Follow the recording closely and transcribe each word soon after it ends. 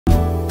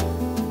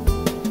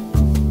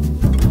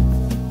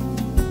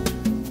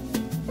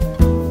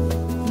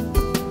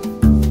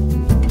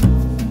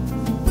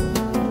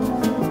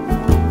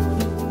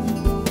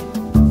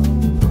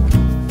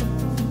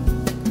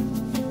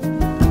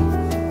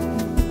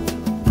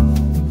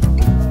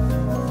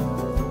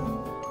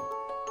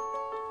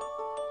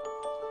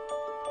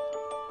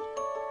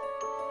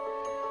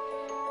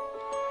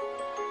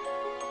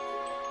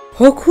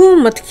Հոգու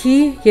մտքի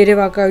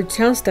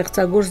երևակայության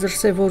ստեղծագործ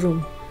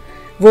դրսևորում,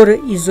 որը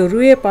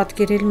իզորու է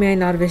պատկերել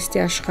միայն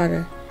արվեստի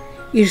աշխարհը,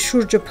 իր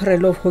շուրջը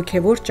փռելով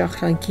հոգևոր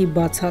ճախրանքի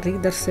բացառիկ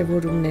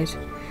դրսևորումներ,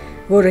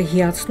 որը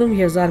հիացնում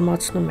և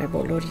զարմացնում է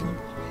բոլորին։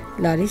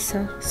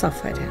 Լարիսա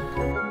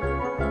Սաֆարյան։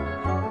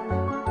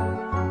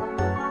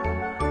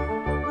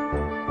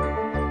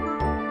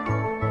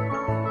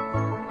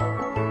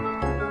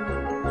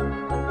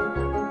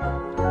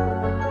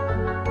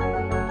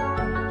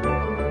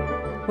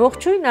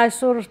 Ողջույն,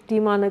 այսօր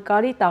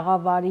դիմանկարի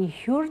տաղավարի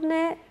հյուրն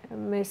է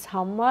մեզ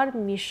համար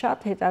մի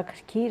շատ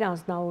հետաքրքիր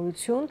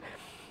անձնավորություն,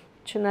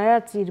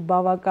 չնայած իր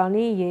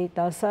բավականի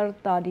երիտասարդ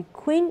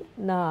տարիքին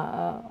նա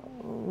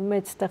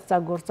մեծ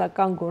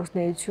ստեղծագործական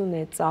գործունեություն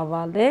է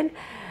ծավալել,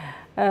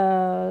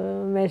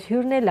 մեր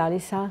հյուրն է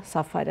Լարիսա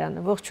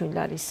Սաֆարյանը։ Ողջույն,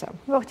 Լարիսա։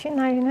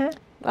 Ողջույն, Արինե։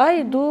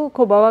 Այ դու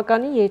քո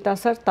բավականի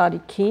երիտասարդ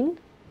տարիքին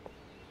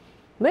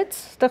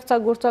մեծ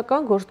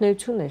ստեղծագործական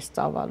գործունեություն ես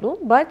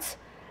ծավալում, բայց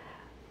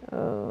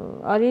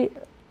արի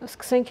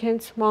սկսենք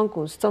հենց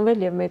մանկուց,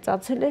 ծնվել և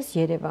մեծացել ես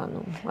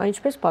Երևանում,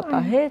 ինչպես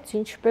պատահեց,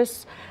 ինչպես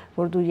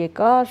որ դու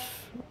եկար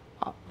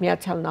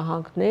Միացյալ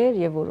Նահանգներ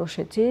և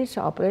որոշեցիր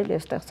ապրել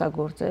և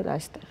ստեղծագործել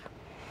այստեղ։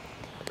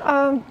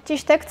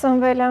 Ճիշտ եք,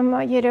 ծնվել եմ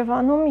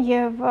Երևանում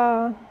և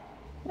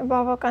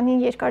բավականին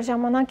երկար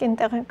ժամանակ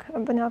այնտեղ ենք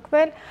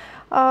բնակվել։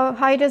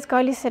 Հայրս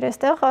գալիս էր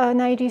այստեղ,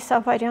 Լարիսա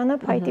Սաֆարյանը,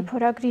 փայտի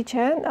փորագրիչ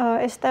է,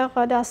 այստեղ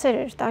դասեր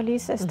էր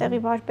տալիս այստեղի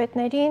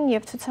վարպետներին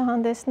և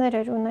ցուցահանդեսներ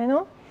էր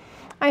ունենում։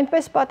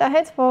 Այնպես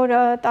պատահեց, որ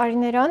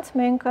տարիներ անց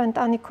մենք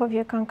ընտանիքով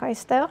եկանք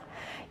այստեղ։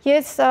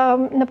 Ես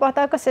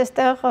նպատակս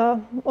այստեղ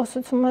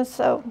ուսուցումս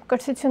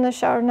կրթությունը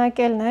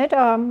շարունակելն էր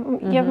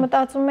և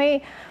մտածում էի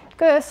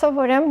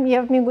կսովորեմ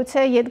և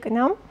միգուցե ետ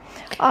գնամ։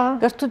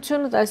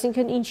 Կրթությունը,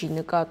 այսինքն ինչի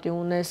նկատի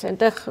ունես,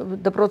 այնտեղ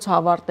դպրոց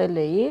ավարտել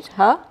էիր,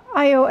 հա?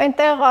 Այո,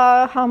 այնտեղ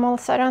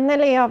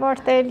համալսարանն էի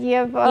ավարտել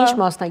և Ինչ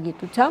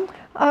մասնագիտությամբ?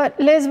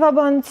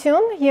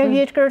 Լեզվաբանություն և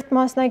երկրորդ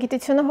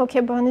մասնագիտությունը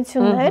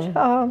հոգեբանությունն էր։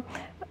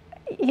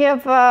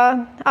 Եվ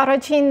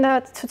առաջին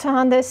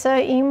ցուցահանդեսը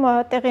իմ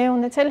տեղի է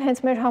ունեցել հենց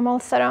մեր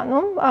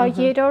համալսարանում,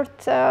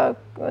 երրորդ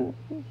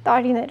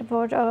տարին էր,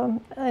 որ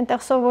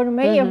այնտեղ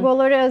սովորում էի և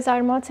բոլորը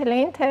զարմացել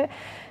էին, թե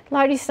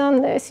Լարիսան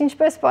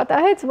ինչպես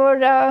պատահեց,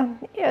 որ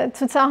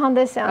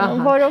ցուցահանդես է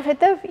անում,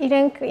 որովհետև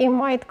իրենք իմ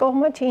այդ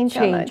կողմը չէին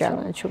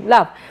ճանաչում։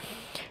 Լավ,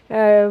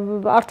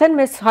 արդեն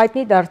մեզ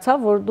հայտնի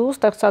դարձավ, որ դու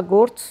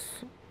ստեղծագործ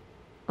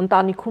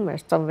ընտանիքում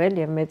ես ծնվել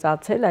և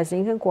մեծացել,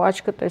 այսինքն քո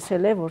աչքը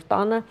տեսել է, որ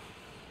տանը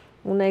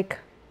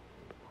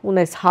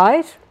ունես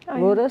հայր,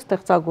 որը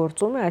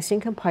ստեղծագործում է,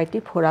 այսինքն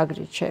փայտի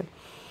փորագրիչ է։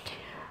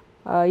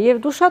 Եվ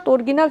դու շատ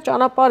օրիգինալ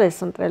ճանապարհ ես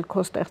ընտրել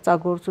քո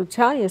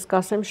ստեղծագործության, ես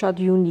կասեմ շատ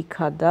յունիկ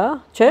է դա,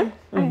 չէ՞։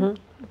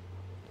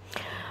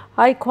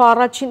 Այ քո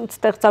առաջին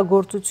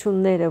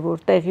ստեղծագործությունները,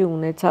 որ տեղի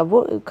ունեցավ,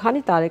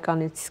 քանի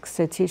տարեկանից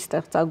սկսեցիր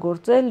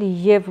ստեղծագործել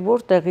և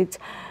որտեղից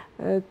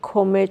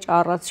քո մեջ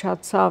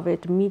առաջացավ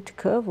այդ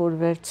միտքը, որ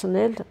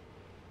վերցնել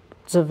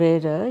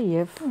ձվերը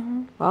և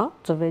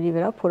ձվերի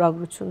վրա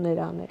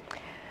փորագրություններ անել։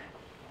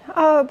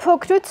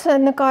 Փոքրուց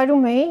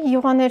նկարում էի,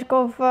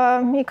 յուղաներկով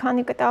մի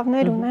քանի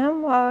կտավներ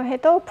ունեմ,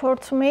 հետո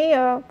փորձում էի,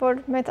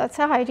 որ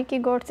մեծացա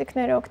հայրիկի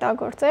գործիքները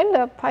օգտագործել,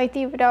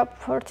 փայտի վրա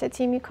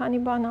փորձեցի մի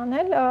քանի բան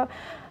անել,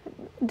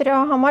 դրա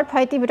համար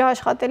փայտի վրա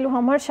աշխատելու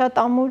համար շատ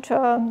ամուր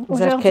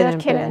ուժեղ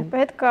ձեռքեր են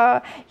պետք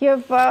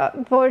և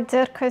որ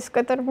ձեռքս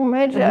կտրվում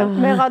էր,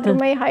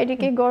 մեղադրում էի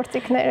հայրիկի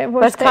գործիքները։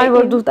 Բայց քանի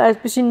որ դու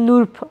այսպիսի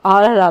նուրբ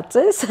արարած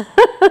ես,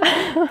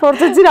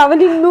 փորձեցիր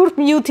ավելի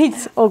նուրբ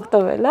նյութից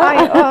օգտվել, հա։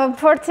 Այո,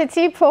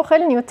 փորձեցի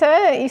փոխել նյութը,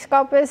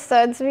 իսկապես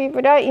ձվի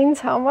վրա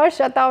ինձ համար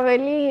շատ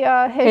ավելի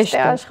հեշտ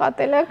է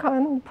աշխատելը,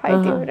 քան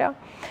փայտի վրա։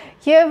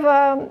 Եվ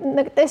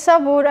տեսա,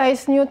 որ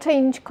այս նյութը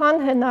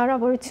ինչքան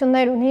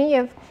հնարավորություններ ունի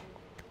և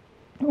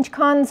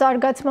ինչքան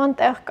զարգացման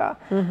տեղ կա։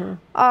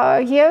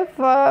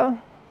 Եվ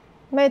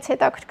մեծ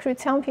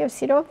հետաքրքրությամբ և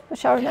սիրով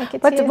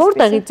շարունակեցի։ Բայց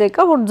որտեղից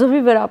եկա, որ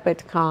ձվի վրա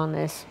պետք է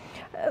անես։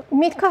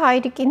 Միտքը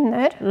հայրիկինն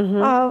էր,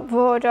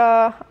 որ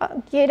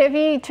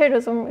երևի չէր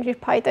ուզում իր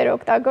փայտերը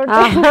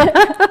օգտագործել,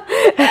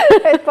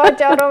 այդ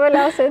պատճառով էլ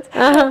ասեց,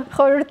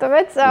 խորհուրդ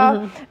տվեց,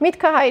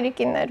 միտքը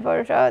հայրիկինն էր,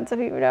 որ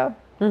ձվի վրա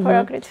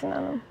փորագրություն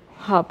անում։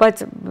 Հա,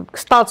 բայց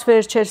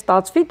ստացվեր չէր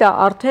ստացվի, դա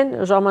արդեն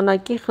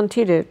ժամանակի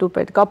խնդիր էր, դու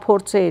պետք է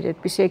փորձեիր,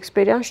 այդպիսի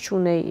էքսպերիանս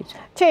չունեիր։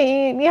 Չէ,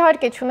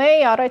 իհարկե չունեի,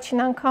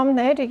 առաջին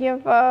անգամն էր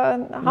և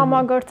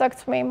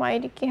համագործակցում էի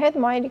մայրիկի հետ,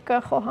 մայրիկը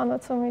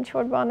խոհանոցում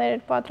ինչ-որ բաներ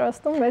էր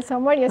պատրաստում մեզ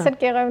համար, ես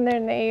էլ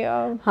կեղևներն էի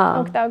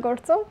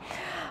օգտագործում։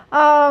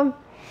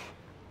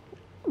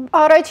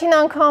 Առաջին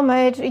անգամ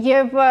էր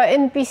և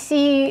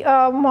այնպիսի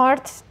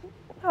մարդ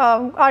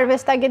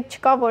արվեստագետ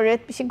չկա, որ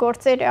այդպիսի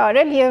գործեր է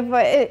արել և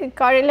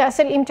կարելի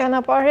ասել իմ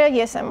ճանապարհը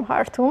ես եմ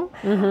հարթում։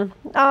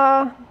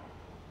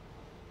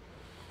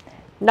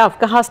 Լավ,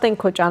 կհասնենք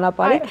քո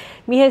ճանապարհին։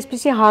 Մի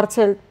այսպիսի հարց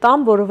էլ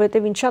տամ,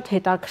 որովհետև ինձ շատ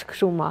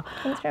հետաքրքրում է։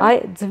 Այ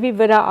ձվի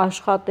վրա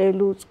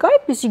աշխատելուց կա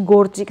այդպիսի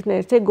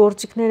գործիքներ, թե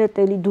գործիքները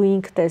տելի դու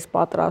ինքդ ես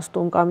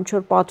պատրաստում կամ ինչ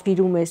որ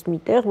պատվիրում ես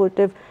միտեղ,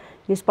 որտեվ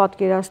ես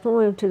պատկերացնում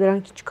եմ, թե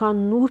դրանք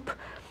ինչքան նուրբ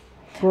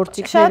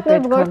գործիքներ շատ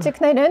նուրբ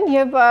գործիքներ են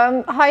եւ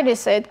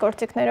հայրս է այդ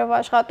գործիքներով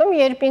աշխատում,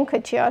 երբ ինքը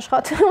չի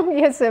աշխատում,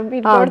 ես եմ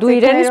իր գործիքներով։ Դու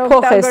իրենից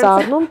փող ես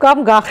առնում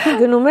կամ գաղտնի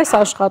գնում ես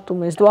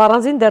աշխատում ես։ Դու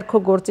առանձին դեռ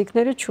քո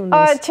գործիքները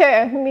չունես։ Չէ,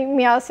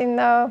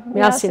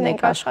 միասին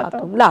ենք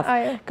աշխատում։ Լավ,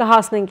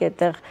 կհասնենք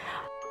այդտեղ։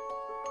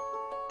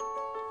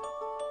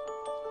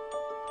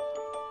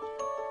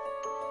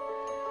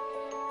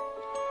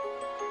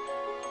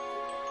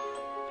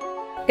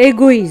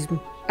 Էգոիզմ,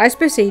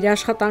 այսպես է իր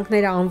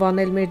աշխատանքները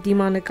անվանել մեր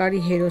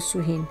դիմանկարի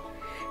հերոսուհին,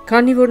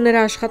 քանի որ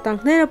նրա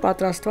աշխատանքները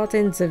պատրաստված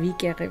են ձվի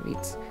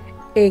կեղևից։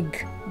 Էգ,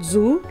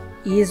 ձու,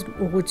 իզմ,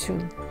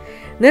 ուղղություն։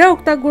 Նրա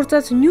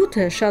օգտագործած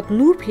նյութը շատ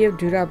նուրբ եւ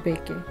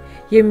դյուրաբեկ է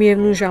եւ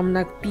միևնույն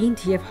ժամանակ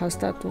պինդ եւ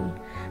հաստատուն,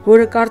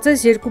 որը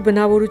կարծես երկու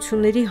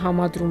բնավորությունների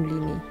համադրում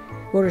լինի,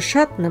 որը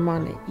շատ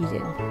նման է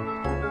իրեն։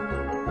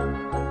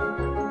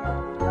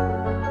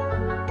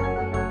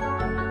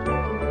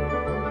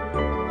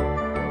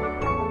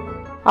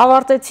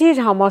 Ավարտեցիր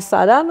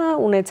համալսարանը,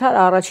 ունեցար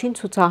առաջին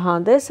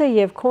ցուցահանդեսը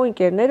եւ քո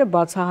ընկերները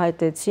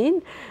բացահայտեցին,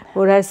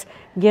 որ այս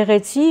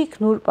գեղեցիկ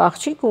նուրբ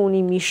աղջիկը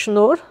ունի մի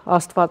շնոր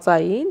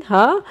աստվածային,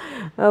 հա,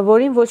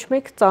 որին ոչ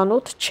մեկ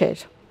ծանոթ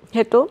չէր։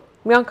 Հետո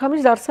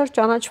միանգամից դարձար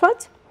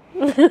ճանաչված։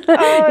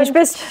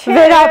 Ինչպես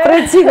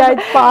վերապրեցիր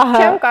այդ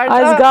պահը,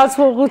 այս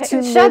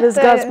զգացողությունները,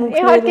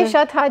 զգացմունքները։ Իհարկե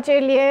շատ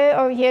հաճելի է,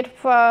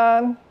 երբ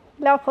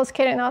լավ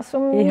խոսքեր են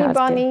ասում մի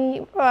բանի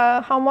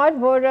համար,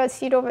 որը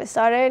սիրով ես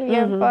արել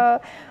եւ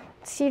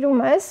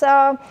սիրում ես։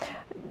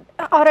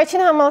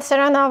 Առաջին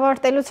համալսարանը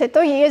ավարտելուց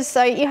հետո ես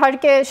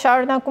իհարկե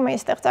շարունակում էի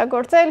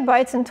ստեղծագործել,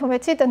 բայց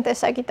ընդունվեցի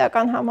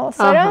տնտեսագիտական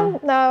համալսարան,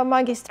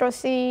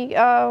 մագիստրոսի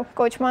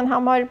կոչման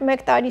համար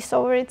 1 տարի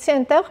սովորեցի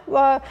այնտեղ,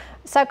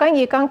 սակայն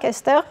եկանք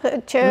այստեղ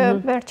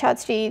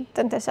չվերջացրի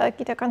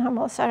տնտեսագիտական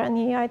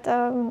համալսարանի այդ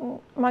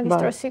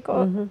մագիստրոսի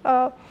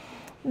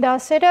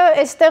դասերը,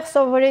 այստեղ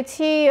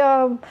սովորեցի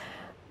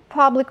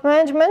public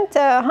management,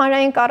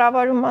 հանրային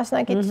կառավարում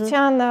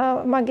մասնագիտության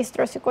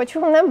մագիստրոսի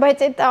կոչվում ունեմ,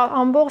 բայց այդ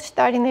ամբողջ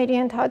տարիների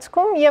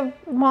ընթացքում եւ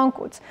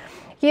մանկուց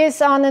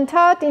ես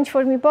անընդհատ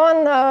ինչ-որ մի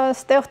բան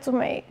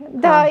ստեղծում էի։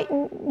 Դա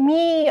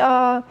մի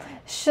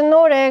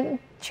շնոր է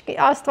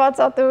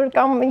աստվածատուր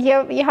կամ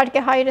եւ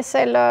իհարկե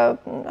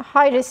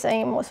հայրս է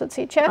իմ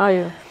ուսուցիչը։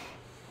 Այո։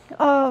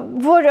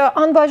 Որը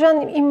անբաժան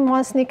իմ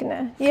մասնիկն է։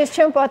 Ես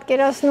չեմ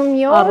պատկերացնում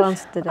մի օր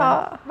առանց դրա։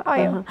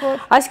 Այո։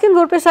 Այսինքն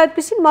որպես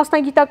այդպեսին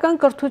մասնագիտական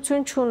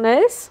կրթություն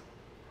չունես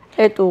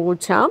այդ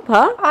ուղղությամբ,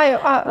 հա։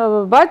 Այո,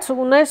 բայց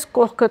ունես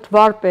կողքդ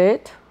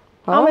վարպետ,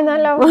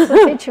 ամենալավ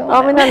ուսուցիչը։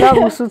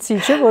 Ամենալավ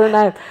ուսուցիչը, որը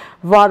նաև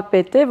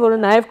վարպետ է, որը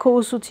նաև քո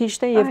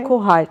ուսուցիչն է եւ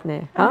քո հայրն է,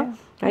 հա։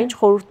 Ինչ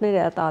խորհուրդներ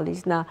է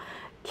տալիս նա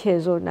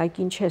քեզ, օրինակ,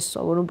 ինչ ես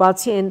սովորում,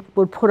 բացի այն,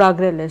 որ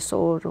փորագրել ես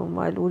սովորում,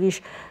 այլ ուրիշ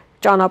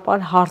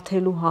ճանապարհ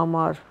հարթելու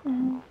համար,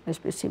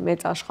 այսպեսի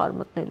մեծ աշխարհ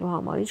մտնելու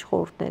համար, ինչ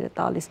խորհուրդներ է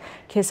տալիս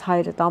քեզ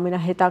հայրդ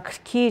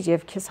ամենահետաքրքիր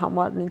եւ քեզ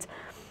համար ինձ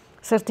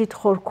սրտիդ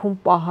խորքում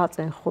պահած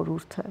են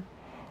խորհուրդը։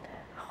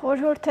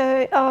 Խորհուրդը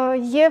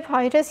եւ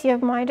հայրս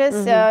եւ մայրս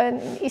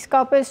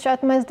իսկապես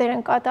շատ մեծ դեր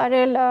են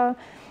կատարել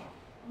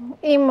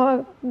իմ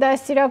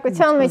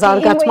դաստիարակության մեջ,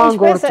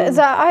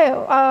 այո,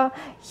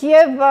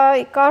 եւ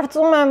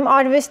կարծում եմ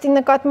արվեստի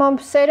նկատմամբ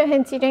սերը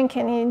հենց իրենք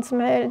են ինձ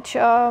մեջ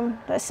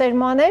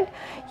սերմանել,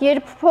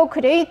 երբ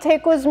փոքր էի,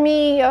 թեկուզ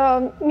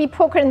մի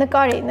փոքր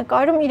նկար էի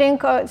նկարում,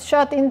 իրենք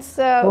շատ ինձ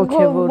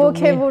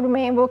ոգևորում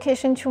էին,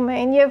 ոգեշնչում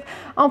էին եւ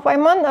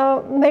անպայման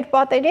մեր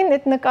պատերին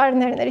այդ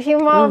նկարներն էր։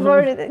 Հիմա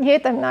որ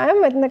ետ եմ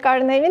նայում այդ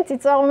նկարներին,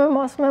 ծիծաղում եմ,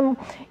 ասում եմ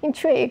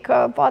ինչու եք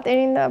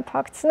պատերին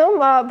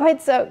փակցնում,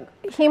 բայց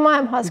հիմա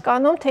եմ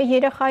հասկանում, թե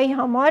երեխայի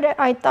համար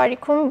այդ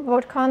տարիքում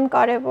որքան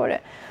կարևոր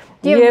է։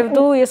 Եվ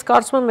դու, ես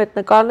կարծում եմ, այդ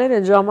նկարները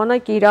այդ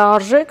ժամանակ իր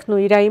արժեքն ու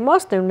իր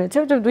իմաստն են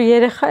ունեցել, որովհետև դու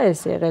երեխա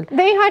ես եղել։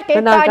 Դե իհարկե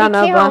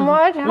տարիքի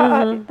համար,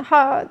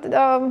 հա,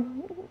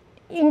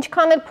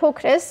 ինչքան էլ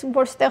փոքր ես,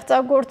 որ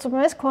ստեղծագործում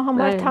ես, քո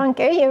համար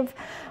թանկ է եւ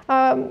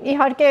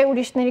իհարկե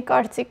ուրիշների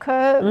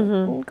կարծիքը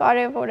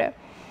կարևոր է։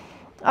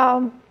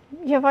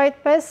 Եվ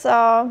այդպես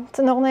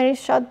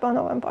ծնողներից շատ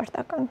բանով եմ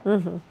պարտական։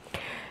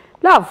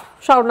 Լավ,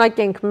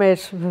 շարունակենք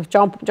մեր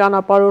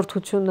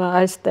ճանապարհորդությունը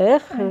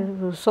այստեղ,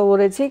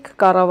 սովորեցիք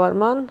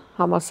կառավարման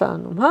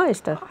համալսարանում, հա,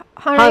 այստեղ։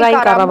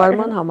 Հանրային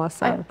կառավարման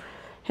համալսարանում։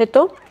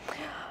 Հետո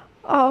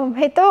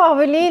Հետո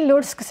ավելի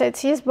լուրջ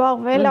սկսեցի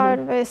զբաղվել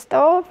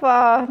արվեստով,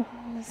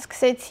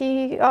 սկսեցի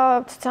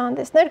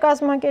ցուցահանդեսներ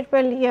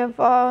կազմակերպել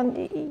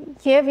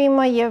եւ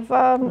իմը եւ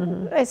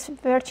այս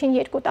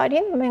վերջին 2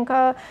 տարին մենք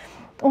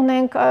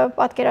ունենք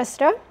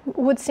պատկերասրահ,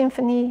 Wood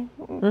Symphony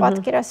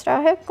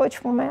պատկերասրահ է,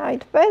 կոչվում է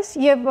այդպես,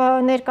 եւ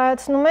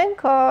ներկայացնում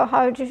ենք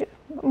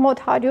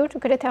մոտ 100,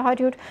 գրեթե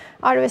 100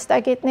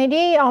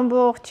 արվեստագետների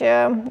ամբողջ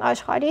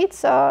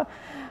աշխարհից,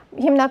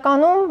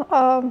 հիմնականում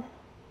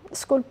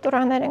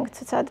սկուլպտուրաներ ենք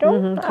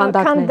ցուցադրում,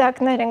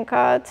 քանդակներ ենք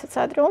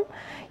ցուցադրում,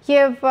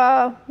 եւ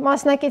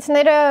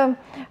մասնակիցները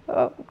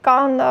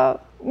կան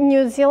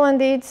New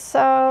Zealand-ից,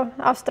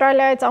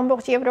 Ավստրալիայից,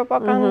 ամբողջ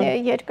եվրոպական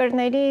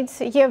երկրներից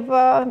եւ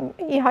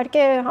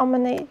իհարկե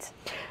ԱՄՆ-ից։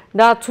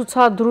 դա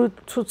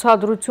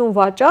ցուցադրություն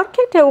վաճառք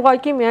է, թե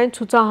ուղղակի միայն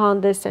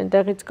ցուցահանդես են,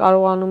 տեղից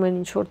կարողանում են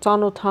ինչ-որ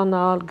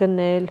ծանոթանալ,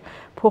 գնել,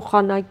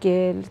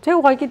 փոխանակել, թե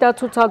ուղղակի դա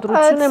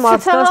ցուցադրություն է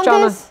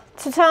մարդկանց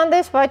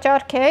Ցուցահանդես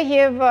վաճառք է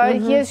եւ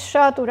ես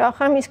շատ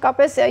ուրախ եմ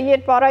իսկապես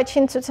երբ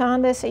առաջին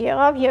ցուցահանդեսը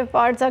եղավ եւ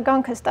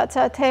արձագանքը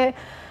ստացա թե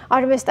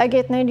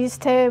արվեստագետներից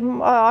թե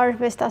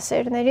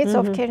արվեստասերներից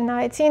ովքեր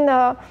նայեցին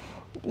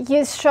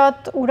ես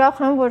շատ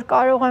ուրախ եմ որ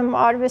կարող եմ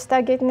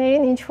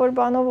արվեստագետներին ինչ որ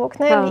բանով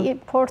օգնել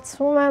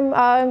փորձում եմ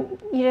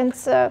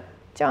իրենց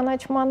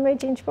ճանաչման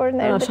մեջ ինչ որ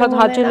ներդրում շատ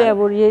հաճելի է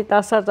որ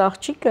երիտասարդ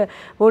աղջիկը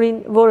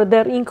որը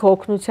դեռ ինքը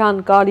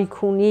օգնության կարիք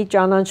ունի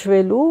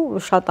ճանաչվելու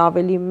շատ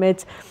ավելի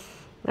մեծ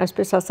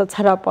այսպես ասած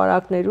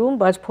հրապարակներում,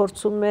 բայց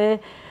փորձում է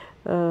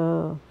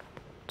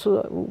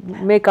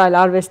մեկ այլ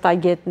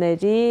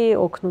արվեստագետների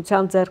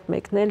օգնության ձեռք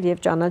մեկնել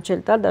եւ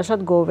ճանաչել տալ, դա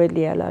շատ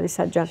գովելի է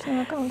Լարիսա ջան։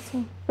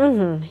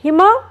 Շնորհակալություն։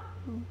 Հիմա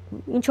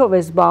ինչով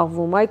ես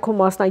զբաղվում, այ քո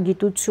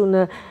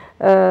մասնագիտությունը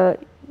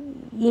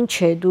ինչ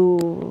է դու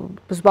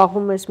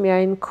զբաղվում ես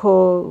միայն քո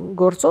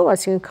գործով,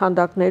 այսինքն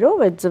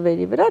քանդակներով այդ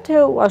ձվերի վրա,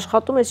 թե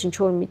աշխատում ես ինչ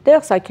որ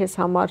միտեղ, սա քեզ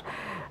համար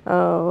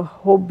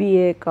հոբի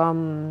է կամ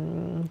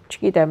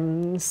չգիտեմ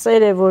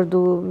սեր է որ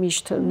դու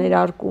միշտ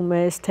ներարկում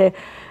ես թե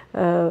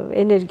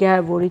էներգիա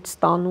որից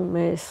ստանում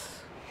ես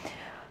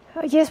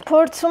Ես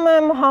փորձում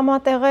եմ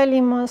համատեղել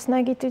իմ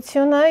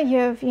մասնագիտությունը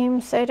եւ իմ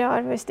սերը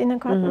արվեստի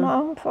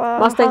նկատմամբ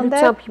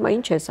Մասնագիտությամբ հիմա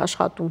ինչ ես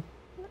աշխատում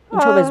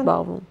ինչով ես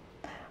զբաղվում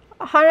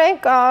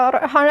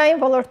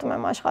Հանրային ոլորտում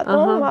եմ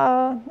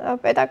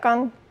աշխատում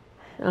պետական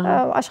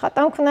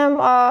աշխատանք ունեմ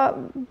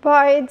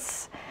բայց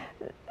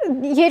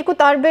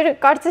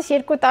կարծես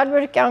երկու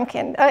տարբեր կյանք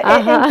են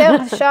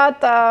այնտեղ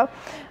շատ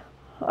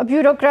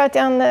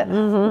բյուրոկրատիան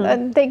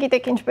դե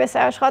գիտեք ինչպես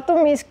է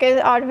աշխատում իսկ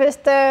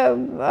արվեստը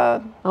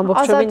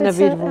ամբողջովին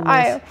նվիրվում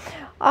ես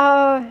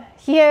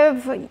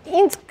եւ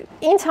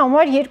ինձ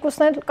համար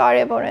երկուսն էլ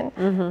կարեւոր են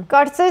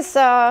կարծես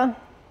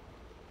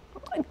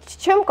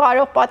չեմ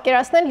կարող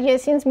պատկերացնել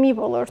ես ինձ մի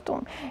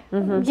ոլորտում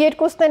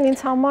երկուսն էլ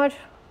ինձ համար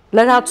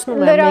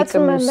լրացնում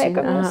են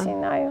մեկը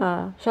մյուսին այո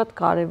շատ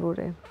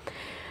կարեւոր է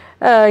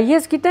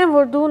Ես գիտեմ,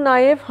 որ դու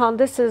նաև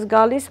հանդես ես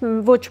գալիս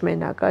ոչ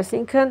մենակ,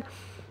 այսինքն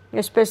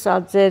այսպես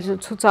ձեր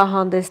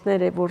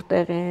ցուցահանդեսները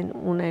որտեղ են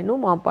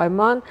ունենում,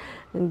 անպայման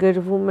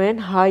գրվում են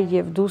հայ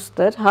եւ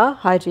դուստր, հա,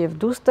 հայր եւ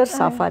դուստր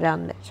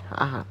Սաֆարյաններ,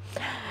 ահա։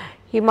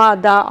 Հիմա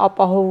դա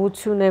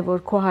ապահովություն է,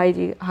 որ քո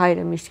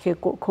հայրը միշտ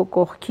քո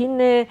կողքին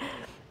է,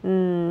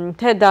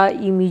 թե դա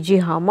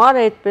իմիջի համար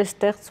է այդպես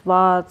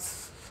ստեղծված,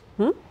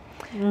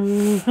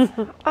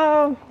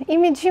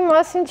 Իմիջի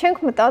մասին չենք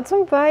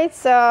մտածում, բայց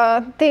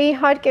դե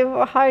իհարկե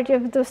հայր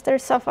եւ դուստր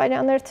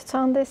Սաֆարյաններ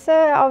ցուցահանդեսը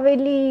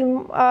ավելի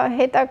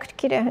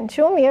հետաքրքիր է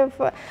հնչում եւ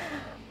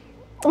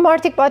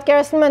մարդիկ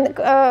պատկերացնում են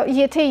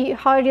եթե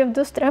հայր եւ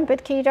դուստր են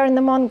պետք է իրար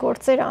նման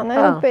գործեր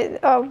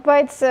անեն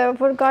բայց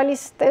որ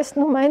գալիս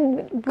տեսնում են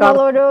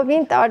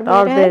բոլորովին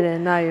տարբեր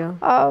են այո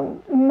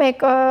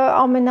մեկը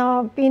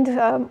ամենապինդ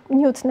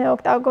նյութն է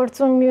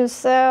օգտագործում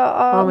մյուսը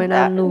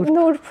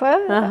ամենանուրբը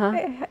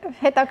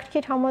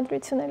հետաքրքիր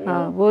համադրություն է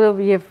լինում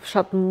որով եւ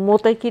շատ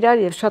մոտ եք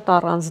իրար եւ շատ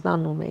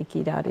առանձնանում եք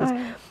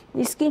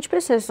իրարից իսկ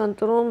ինչպես ես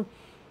ընտրում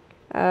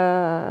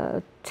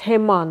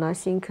թեման,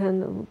 այսինքն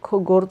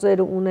քո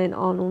գործերը ունեն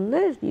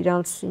անուններ,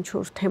 իրանց ինչ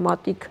որ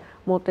թեմատիկ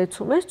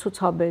մոտեցում ես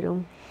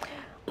ցուցաբերում։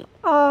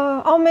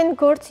 Ամեն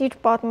գործ իր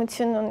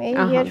պատմություն ունի,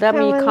 Դա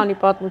մի քանի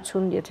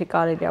պատմություն, եթե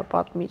կարելի է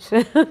պատմիր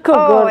քո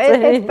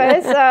գործերը։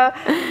 Այդպես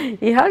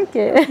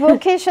Իհարկե։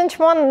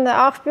 Ոգեշնչման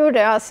աղբյուր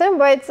է ասեմ,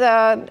 բայց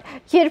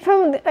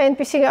երբեմն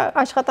այնպիսի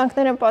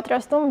աշխատանքներ եմ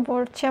պատրաստում,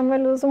 որ չեմ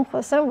էլ ուզում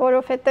խոսեմ,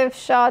 որովհետև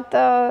շատ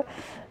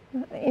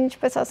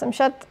ինչպես ասեմ,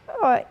 շատ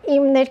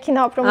իմ ներքին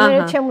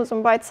ապրումները չեմ ուզում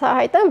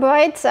բացահայտեմ,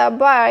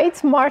 բայց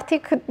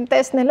մարդիկ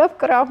տեսնելով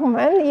կռահում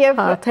են եւ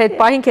թե այդ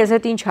պահին քեզ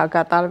հետ ինչ ա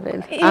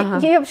կատարվել։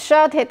 Եվ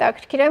շատ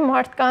հետաքրքիր է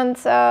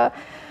մարդկանց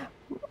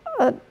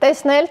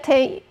տեսնել, թե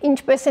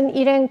ինչպես են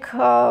իրենք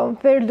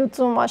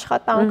վերլուծում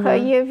աշխատանքը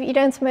եւ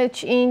իրենց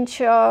մեջ ինչ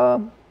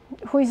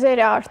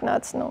հույզեր է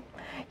արտնացնում։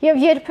 Եվ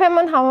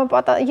երբեմն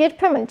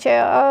չէ,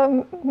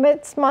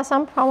 մեծ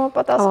մասամբ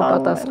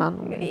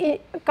համապատասխանում են։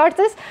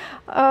 Կարծես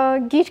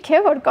գիրք է,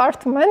 որ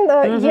կարդում են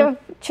եւ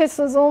չես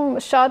ուզում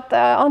շատ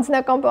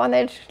անձնական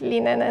բաներ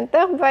լինեն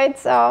այնտեղ,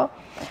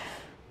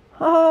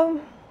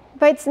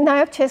 բայց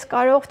նաեւ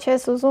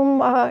չես ուզում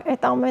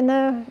այդ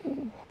ամենը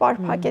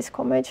բարփակես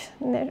քո մեջ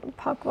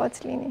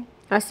փակված լինի։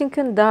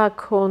 Այսինքն դա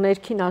քո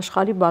ներքին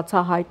աշխարհի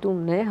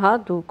բացահայտումն է, հա,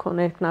 դու քո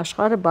ներքին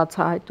աշխարհը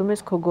բացահայտում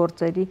ես քո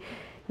գործերի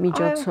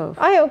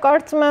միջոցով։ Այո,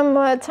 կարծում եմ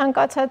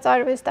ցանկացած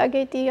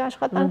արվեստագետի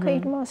աշխատանքը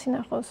իր մասին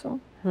է խոսում։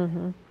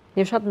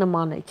 Եվ շատ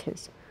նման է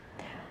քեզ։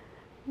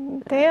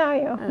 Դե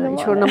այո,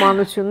 ինչ որ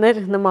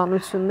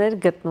նմանություններ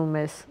գտնում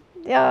ես։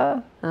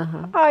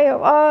 Այո,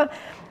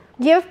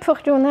 եւ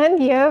փխրուն են,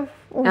 եւ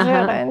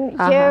ուժեղ են,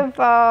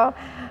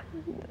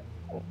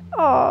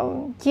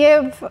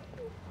 եւ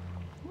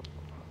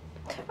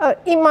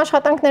իմ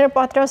աշխատանքները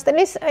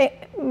պատրաստելիս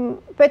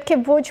պետք է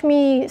ոչ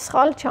մի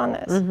սխալ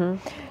չանես։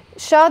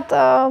 Շատ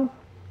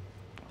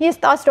Ես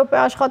 10 րոպե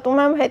աշխատում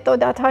եմ, հետո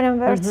դադար եմ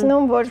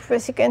վերցնում,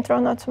 որպեսզի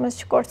կենտրոնացումս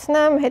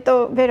չկորցնեմ, հետո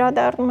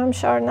վերադառնում եմ,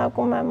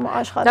 շարունակում եմ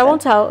աշխատել։ Դա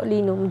ո՞նց է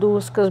լինում, դու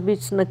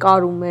սկզբից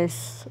նկարում ես,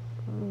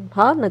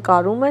 հա,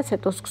 նկարում ես,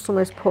 հետո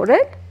սկսում ես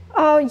փորել։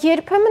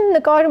 Երբեմն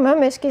նկարում եմ,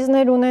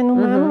 էսկիզներ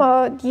ունենում եմ,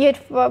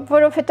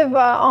 որովհետև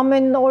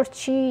ամեն օր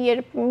չի,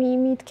 երբ մի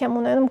միտք եմ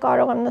ունենում,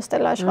 կարող եմ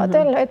նստել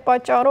աշխատել, այդ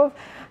պատճառով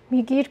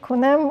մի գիրք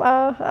ունեմ,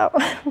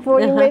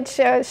 որի մեջ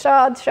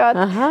շատ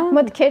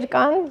մտքեր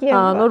կան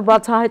նոր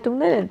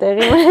բացահայտումներ են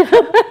տեղի ունենում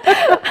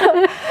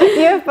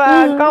եւ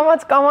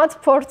կամաց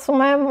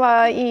փորձում եմ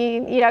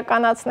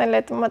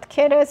իրականացնել այդ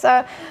մտքերը։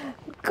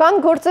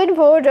 Կան գործեր,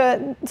 որ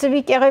ձվի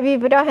կեղևի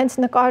վրա հենց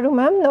նկարում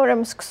եմ, նոր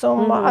եմ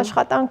սկսում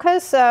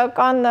աշխատանքս,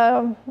 կան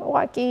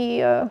ուղղակի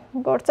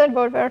գործեր,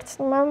 որ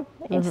վերցնում եմ,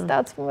 ինձ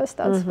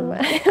ստացվում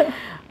է։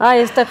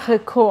 Այստեղ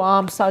քո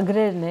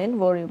ամսագրերն են,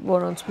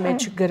 որոնց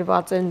մեջ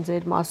գրված են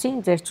ձեր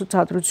մասին, ձեր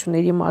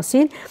ցուցադրությունների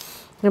մասին,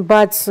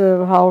 բայց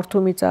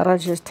հաղորդումից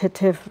առաջ ես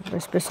թեթև,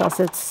 այսպես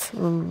ասած,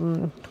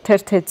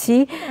 թերթեցի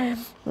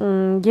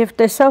եւ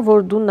տեսա,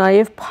 որ դու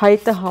նաեւ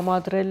փայտը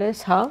համադրել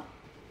ես, հա։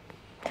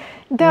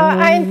 Դա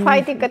այն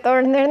փայտի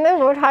կտորներն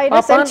են, որ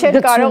հայրս էլ չէր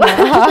կարող։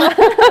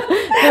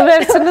 Դու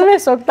վերցնում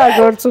ես,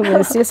 օգտագործում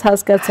ես, ես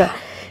հասկացա։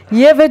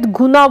 Եվ այդ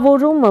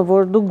գունավորումը,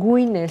 որ դու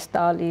գույն ես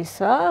տալիս,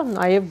 հա,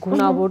 նաև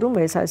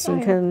գունավորում ես,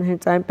 այսինքն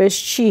հենց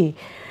այնպես չի։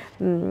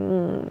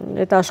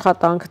 Այդ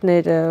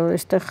աշխատանքները,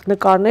 այստեղ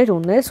նկարներ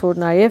ունես,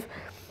 որ նաև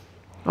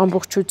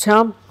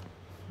ամբողջությամբ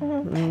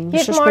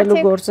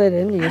շշկելու գործեր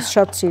են, ես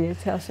շատ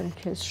սիրեցի, ասեմ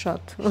քեզ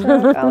շատ։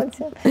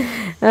 Շնորհակալություն։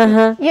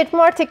 Երբ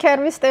մարդիկ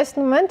հեռվից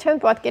տեսնում են, չեն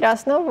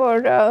պատկերացնում,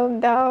 որ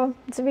դա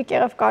ձվի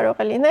կեղև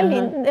կարող է լինել,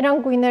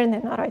 նրանք գույներն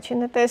են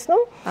առաջինը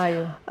տեսնում։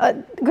 Այո։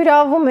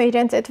 Գրավում է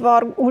իրենց այդ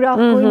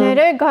ուրախ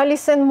գույները,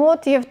 գալիս են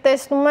մոտ եւ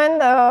տեսնում են,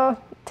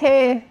 թե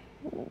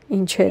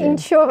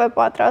ինչով է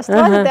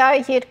պատրաստված, դա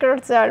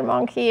երկրորդ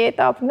զարմանքի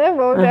էտապն է,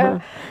 որը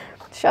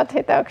շատ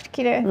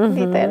հետաքրքիր է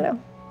դիտելը։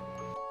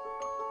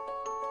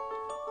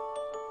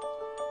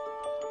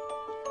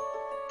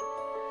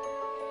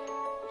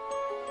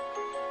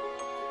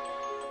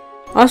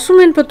 Ասում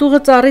են պտուղը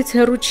ծառից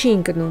հեռու չի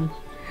ընկնում։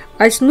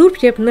 Այս նուրբ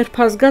եւ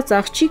նրբազգաց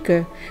աղջիկը,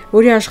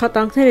 որի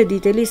աշխատանքները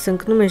դիտելիս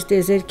ընկնում էր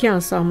տիեզերքի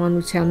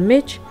անսահմանության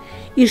մեջ,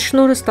 իր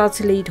շնորհը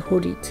ստացել է իր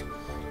հորից,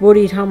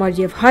 որը իր համար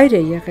եւ հայր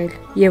է եղել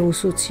եւ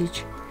ուսուցիչ։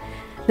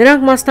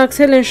 Նրանք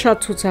մասնակցել են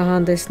շատ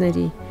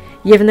ցուցահանդեսների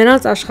եւ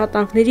նրանց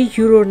աշխատանքների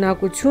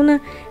յուրօրինակությունը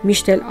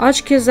միշտ էլ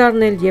աչք է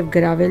զարնել եւ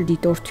գրավել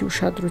դիտորդի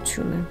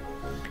ուշադրությունը։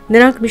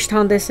 Նրանք միշտ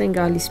հանդես են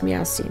գալիս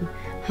միասին,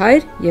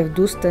 հայր եւ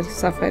դուստր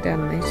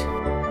Սաֆարյաններ։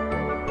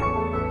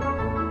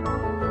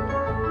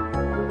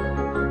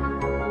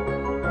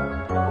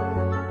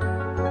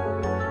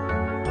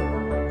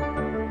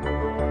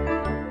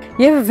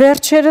 Եվ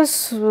վերջերս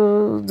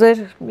ձեր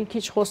մի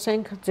քիչ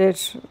խոսենք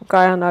ձեր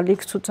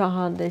կայանալիք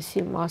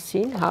ցուցահանդեսի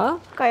մասին, հա?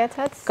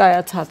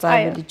 Կայացած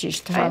ավելի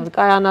ճիշտ, հա,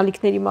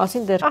 կայանալիքների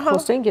մասին դեռ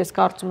խոսենք, ես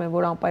կարծում եմ,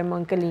 որ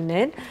անպայման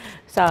կլինեն։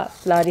 Սա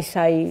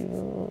Լարիսայի,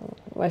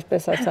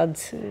 այսպես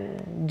ասած,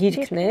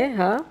 գիրքն է,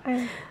 հա?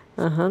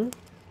 Ահա։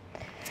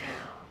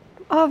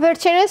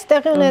 Վերջերս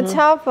տեղի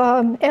ունեցավ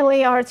LA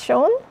Art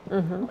Show-ն,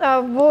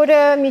 որը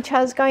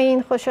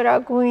միջազգային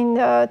խոշորագույն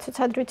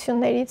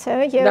ցուցադրություններից է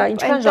եւ դա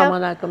ինչքան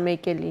ժամանակը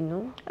մեկ է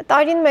լինում։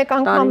 Տարին մեկ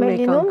անգամ է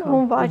լինում,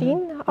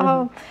 հունվարին,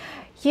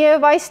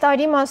 եւ այս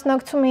տարի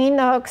մասնակցում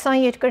էին 20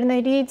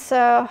 երկրներից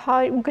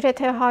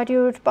գրեթե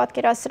 100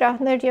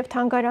 պատկերասրահներ եւ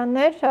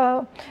թանգարաններ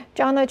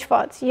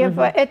ճանաչված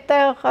եւ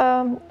այդտեղ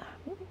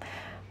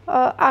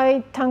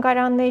այդ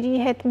թանգարանների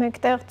հետ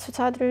մեկտեղ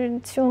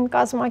ցուցադրություն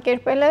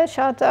կազմակերպելը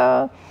շատ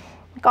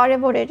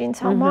կարևոր էր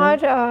ինձ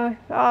համար,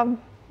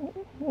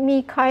 մի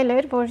քայլ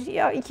էր, որ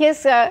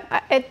ես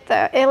այդ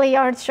LA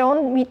Art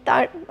Show-ն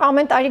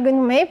ամեն տարի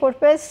գնում էի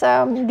որպես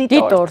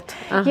դիտորդ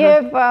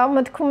եւ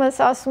մտքումս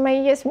ասում էի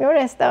ես մի օր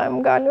այստեղ եմ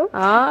գալու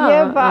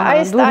եւ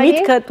այս տարի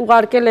դու միտքդ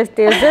ուղարկել ես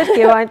տիեզերք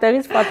եւ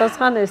այնտեղից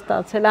պատասխան ես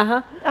ստացել, ահա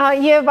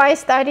եւ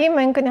այս տարի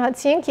մենք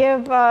գնացինք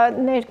եւ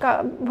ներկա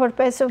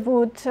որպես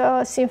Wood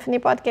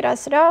Symphony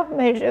պատկերասրահ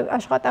մեր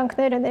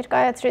աշխատանքները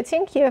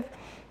ներկայացրեցինք եւ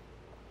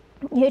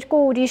երկու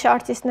ուրիշ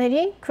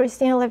արտիստների,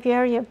 Christian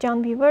Levier եւ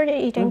John Beaver,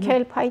 իրենք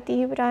էլ փայտի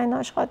վրա են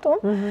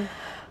աշխատում։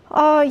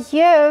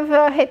 Եվ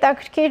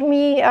հետաքրքիր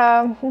մի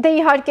դե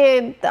իհարկե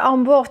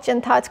ամբողջ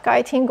ընթացքը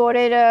այդ 5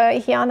 օրերը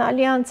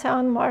հիանալի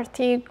անցան,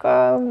 մարդիկ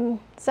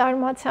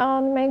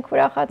զարմացան, մենք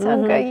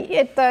ուրախացանք,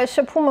 այդ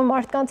շփումը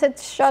մարդկանց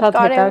հետ շատ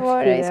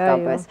կարևոր է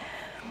իսկապես։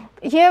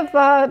 Եվ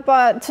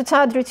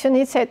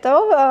ցուցադրությունից հետո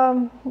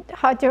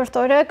հաջորդ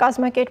օրը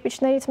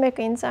կազմակերպիչներից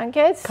մեկը ինձ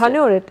զանգեց։ Քանի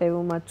օր է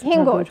տևում այդ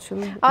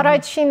ցուցադրությունը։ 5 օր։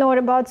 Առաջին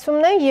օրը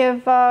բացումն է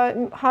եւ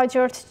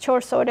հաջորդ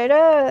 4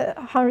 օրերը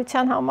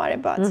հանրության համար է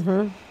բաց։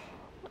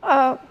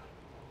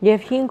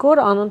 Եվ 5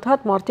 օր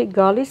անընդհատ մարդիկ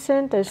գալիս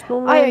են,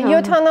 տեսնում են։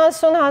 Այո,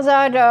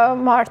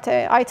 70,000 մարդ է,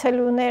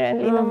 այցելուներ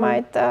են լինում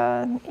այդ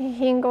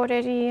 5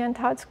 օրերի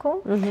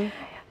ընթացքում։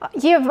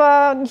 Եվ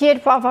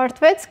երբ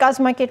ավարտվեց,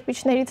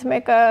 կազմակերպիչներից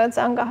մեկը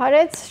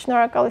զանգահարեց,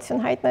 շնորհակալություն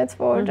հայտնեց,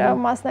 որ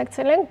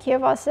մասնակցել ենք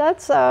եւ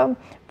ասաց,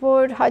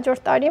 որ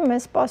հաջորդ տարի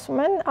մեզ սպասում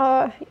են,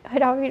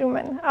 հրավիրում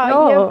են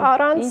եւ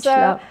առանց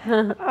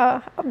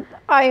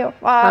այո,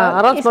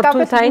 առանց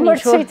մրցույթային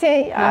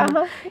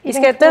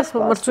իսկ այդտեղ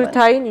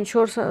մրցույթային ինչ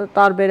որ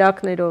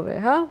տարբերակներով է,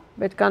 հա,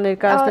 պետք է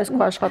ներկայացնես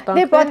քո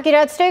աշխատանքը։ Դե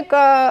պատկերացրեք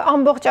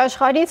ամբողջ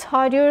աշխարհից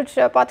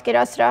 100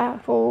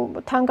 պատկերասրահ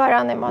ու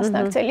թանգարան է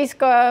մասնակցել,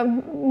 իսկ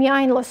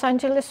միայն Լոս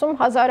Անջելեսում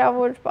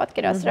հազարավոր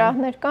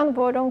պատկերասրահներ կան,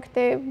 որոնք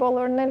դե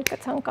բոլորն էլ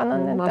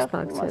կցանկանան այնտեղ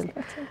մասնակցել։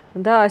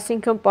 Դա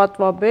այսինքն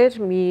պատվաբեր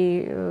մի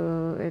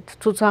այդ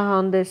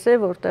ցուցահանդես է,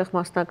 որտեղ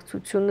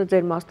մասնակցությունը,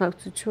 ձեր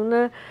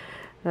մասնակցությունը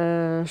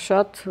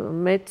շատ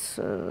մեծ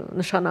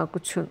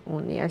նշանակություն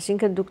ունի,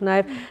 այսինքն դուք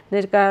նաև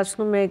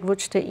ներկայացնում եք ոչ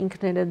թե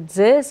ինքներդ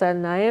ձեզ,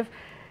 այլ նաև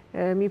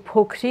մի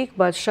փոքրիկ,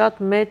 բայց շատ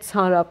մեծ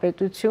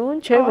հանրապետություն,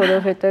 չէ,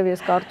 որովհետև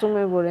ես կարծում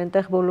եմ, որ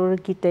այնտեղ բոլորը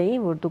գիտեին,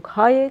 որ դուք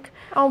հայ եք։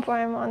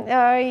 Անպայման,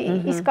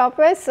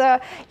 իսկապես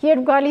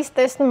երբ գալիս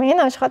տեսնում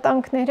են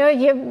աշխատանքները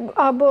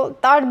եւ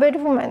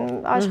տարբերվում են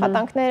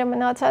աշխատանքները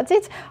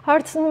մնացածից,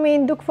 հարցնում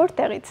էին դուք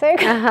որտեղից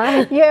եք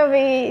եւ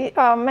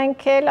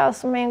մենք էլ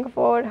ասում ենք,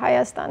 որ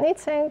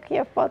Հայաստանից ենք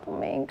եւ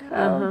պատմում ենք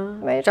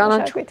մեր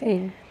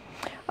ճանաչում։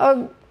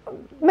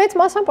 Մեծ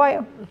մասամբ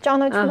այո,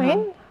 ճանաչում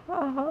են,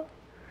 ահա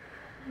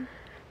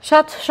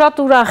Շատ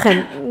ուրախ եմ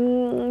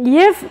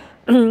եւ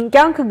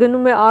կյանքը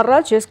գնում է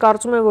առաջ, ես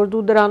կարծում եմ, որ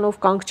դու դրանով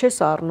կանգ չես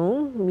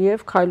առնում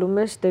եւ քայլում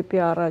ես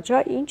դեպի առաջ,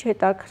 ինչ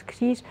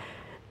հետաքրքիր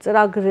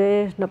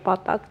ծրագրեր,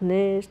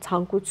 նպատակներ,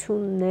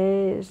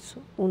 ցանկություններ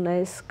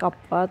ունես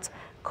կապված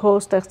քո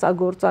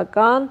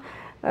ստեղծագործական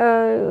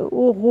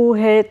ուղու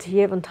հետ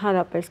եւ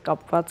ընդհանրապես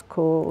կապված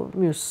քո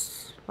մյուս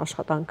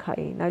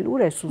աշխատանքային, այլ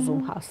ուր ես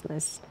ուզում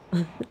հասնես։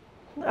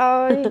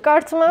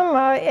 Կարծում եմ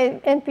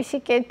այնպիսի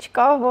կետ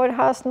չկա, որ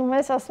հասնում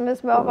ես, ասում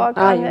ես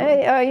բավական է,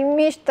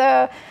 միշտ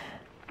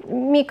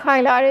մի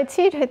քայլ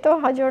արեցիր, հետո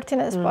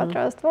հաջորդին ես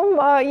պատրաստվում,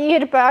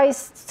 երբ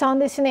այս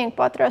ցուցահանդեսին ենք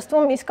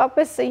պատրաստվում,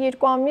 իսկապես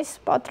 2 ամիս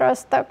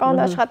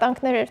պատրաստական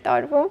աշխատանքներ էր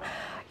տարվում,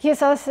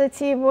 ես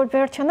ասեցի, որ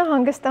վերջանա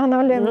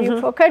հանգստանալ եմ մի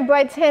փոքր,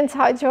 բայց հենց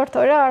հաջորդ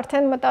օրը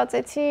արդեն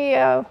մտածեցի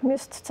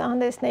մյուս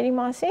ցուցահանդեսների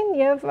մասին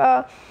եւ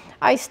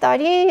այս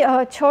տարի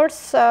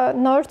 4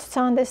 նոր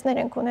ցուցահանդեսներ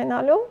ենք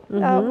ունենալու,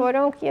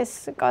 որոնք ես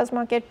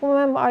կազմակերպում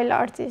եմ այլ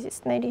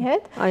արտիստների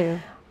հետ։ Այո։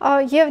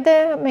 Եվ դե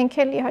մենք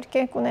էլ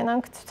իհարկե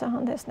կունենանք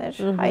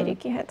ցուցահանդեսներ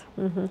հայրիկի հետ։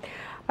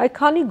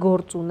 Այքանի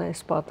գործ ունես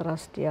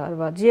պատրաստի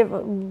արված եւ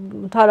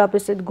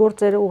ընդհանրապես այդ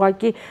գործերը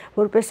ուղղակի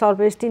որպես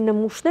արվեստի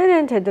նմուշներ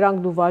են, թե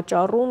դրանք դու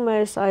վաճառում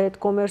ես,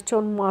 այդ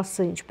կոմերցիոն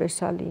մասը ինչպես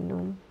է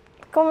լինում։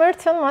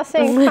 Կոմերցիոն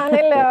մասը ինքան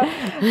էլ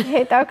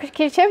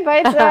հետաքրքիր չէ,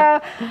 բայց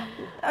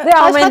դե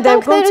ամեն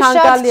դեպքում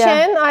ցանկալի է,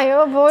 այո,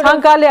 որ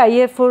ցանկալի է,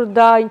 երբ որ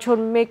դա ինչ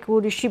որ մեկ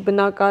ուրիշի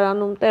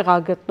բնակարանում տեղ է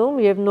գտնում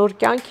եւ նոր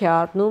կյանք է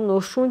առնում,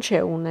 նոր շունչ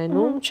է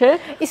ունենում, չէ։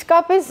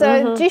 Իսկապես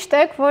ճիշտ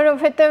եք,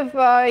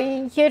 որովհետեւ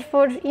երբ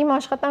որ իմ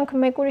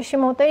աշխատանքը մեկ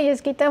ուրիշի մոտ է,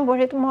 ես գիտեմ,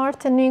 որ այդ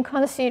մարդը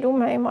նույնքան սիրում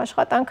է իմ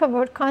աշխատանքը,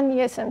 որքան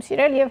ես եմ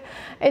սիրել եւ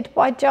այդ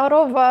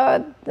պատճառով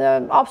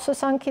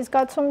ափսոսանքի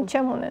զգացում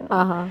չեմ ունենում։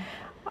 Ահա։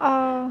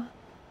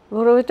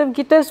 Որովհետև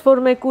գիտես, որ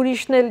մեկ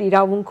ուրիշն էլ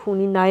իրավունք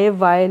ունի նաև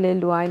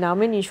վայելելու այն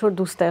ամեն ինչ որ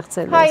դու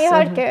ստեղծել ես։ Հա,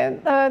 իհարկե,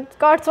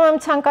 կարծում եմ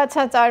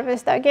ցանկացած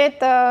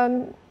արվեստագետ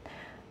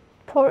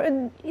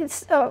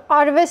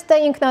արվեստը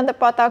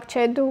ինքնանպատակ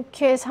չէ, դու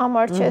քեզ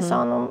համար չես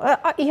անում։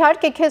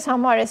 Իհարկե քեզ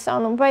համար ես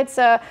անում, բայց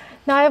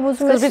նաև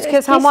ուզում ես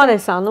քեզ համար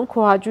ես անում,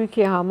 քո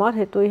հաճույքի համար,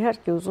 հետո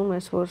իհարկե ուզում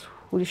ես որ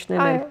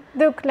ուրիշներն էլ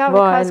դուք լավ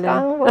եք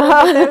հասկանում,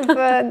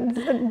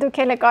 որովհետև դուք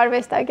էլ եք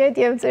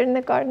արվեստագետ եւ ձեր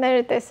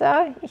նկարները տեսա,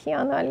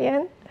 հիանալի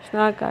են։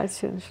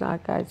 Շնորհակալություն,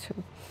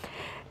 շնորհակալություն։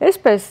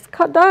 Այսպես,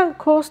 դա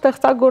քո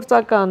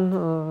ստեղծագործական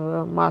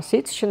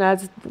մասից,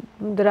 չնայած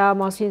դրա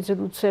մասին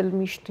զրուցել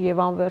միշտ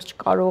եւ անverջ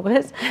կարող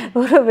ես,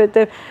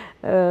 որովհետեւ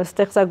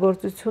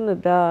ստեղծագործությունը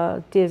դա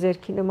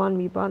դիեզերքի նման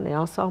մի բան է,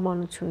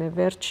 անսահմանություն է,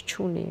 վերջ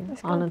չունի,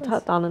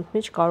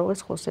 անընդմեջ կարող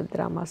ես խոսել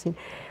դրա մասին։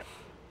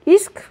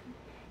 Իսկ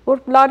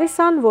որ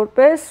Լարիսան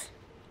որպես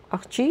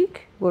աղջիկ,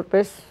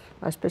 որպես,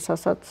 այսպես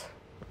ասած,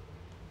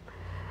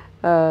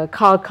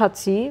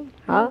 քաղաքացի,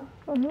 հա,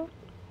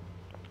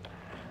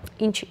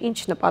 ինչ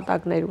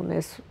նպատակներ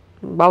ունես,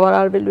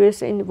 բավարարվելու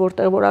ես այն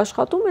որտեղ որ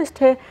աշխատում ես,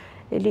 թե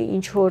էլի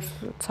ինչ որ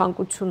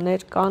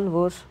ցանկություններ կան,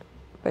 որ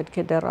պետք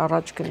է դեռ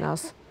առաջ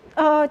գնաս։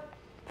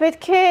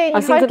 Պետք է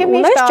իհարկե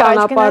միշտ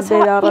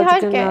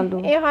առաջ գնալ։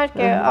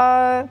 Իհարկե,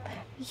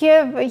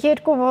 եւ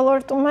երկու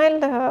ոլորտում էլ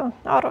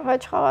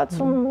առաջ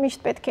խաղացում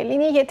միշտ պետք է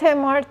լինի, եթե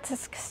մարդ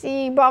սկսի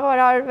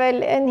բավարարվել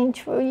այն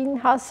ինչին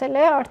հասել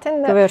է, արդեն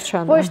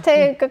ոչ թե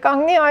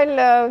կկանգնի, այլ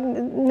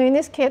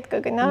նույնիսկ հետ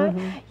կգնա,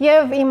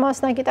 եւ իմ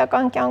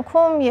մասնագիտական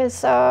կյանքում ես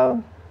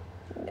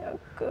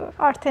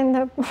արդեն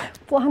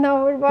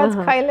պլանավորված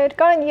քայլեր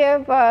կան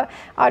եւ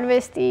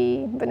արվեստի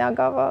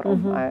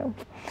բնագավառում, այո։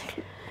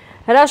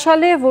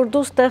 Հրաշալի է, որ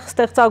դու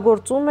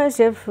ստեղծագործում ես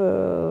եւ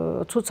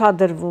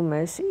ցուցադրվում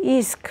ես,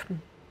 իսկ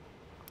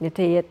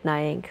եթե ետ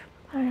նայենք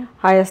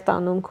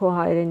Հայաստանում քո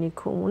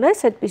հայրենիքում ունես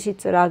այդպիսի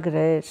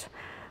ծրագրեր,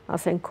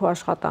 ասենք քո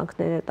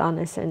աշխատանքները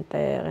տանես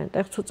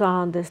այնտեղ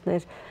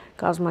ցուցահանդեսներ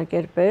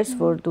կազմակերպես,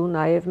 որ դու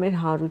նաև մեր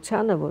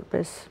հարությանը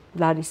որպես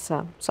Լարիսա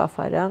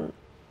Սաֆարյան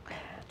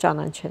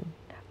ճանաչեն։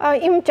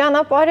 Իմ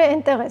ճանապարհը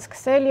այնտեղ է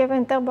սկսել եւ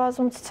այնտեղ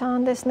բազում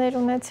ցուցահանդեսներ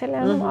ունեցել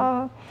եմ։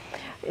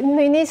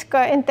 Նույնիսկ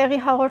այնտեղի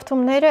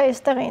հաղորդումները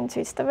այստեղ էին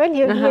ցույց տվել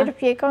եւ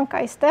երբ եկանք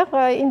այստեղ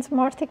ինձ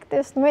մարդիկ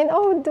տեսնում են,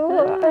 «Օ, դու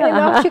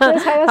աղջիկ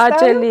ես Հայաստան»։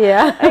 Հաճելի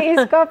է։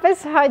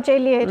 Իսկապես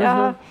հաճելի էր։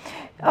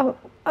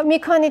 Մի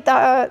քանի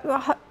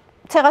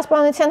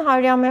Ցեղասպանության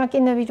 100-ամյակի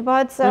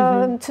նվիրված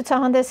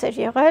ցուցահանդես էր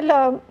եղել,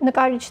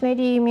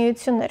 նկարիչների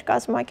միությունն էր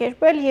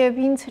կազմակերպել եւ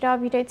ինձ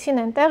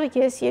հրավիրեցին այնտեղ,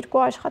 ես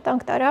 2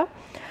 աշխատանք տարա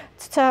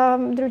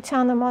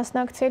ցուցադրությանը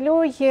մասնակցելու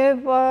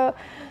եւ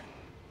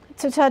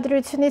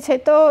ցուցադրությունից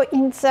հետո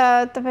ինձ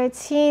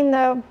տվեցին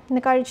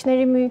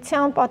նկարիչների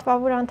միության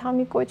պատվավոր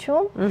անդամի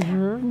կոչում,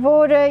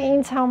 որը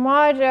ինձ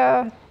համար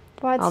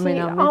բացի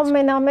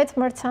ամենամեծ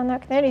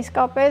մրցանակներ,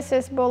 իսկապես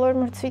այս բոլոր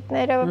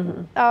մրցույթները,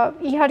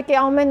 իհարկե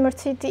ամեն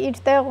մրցույթ իր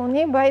տեղ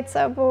ունի, բայց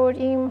որ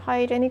իմ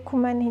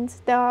հայրենիքում են ինձ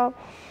դա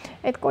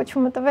այդ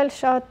կոչումը տվել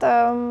շատ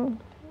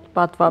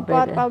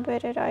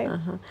պատվաբեր էր, այո։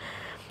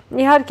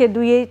 Իհարկե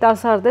դու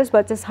երիտասարդ ես,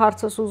 բայց այս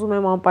հարցս ուզում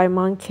եմ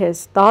անպայման քեզ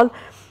տալ։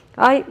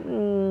 Այ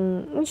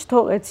ինչ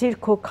թողեցիր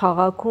քո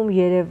քաղաքում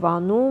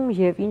Երևանում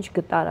եւ ինչ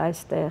գտար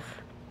այստեղ։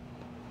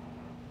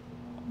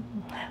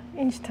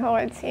 Ինչ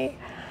թողեցի։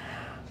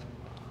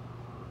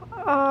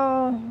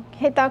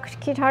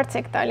 Հետաքրքիր հարց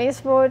եք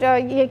տալիս, որ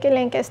եկել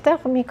ենք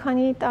այստեղ մի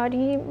քանի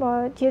տարի,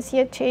 ես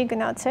ետ չէի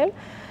գնացել։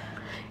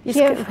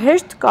 Իսկ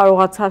հեշտ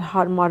կարողացար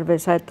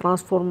հարմարվես այդ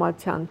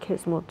տրանսֆորմացիան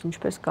քեզ մոտ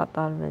ինչպես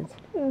կատարվեց։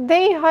 Դե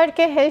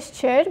իհարկե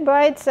հեշտ չէր,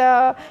 բայց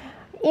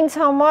ինձ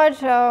համար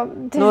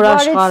նոր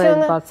աշխարհ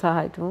էր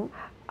բացահայտվում։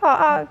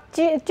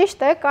 Ճիշտ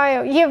է,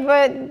 այո, եւ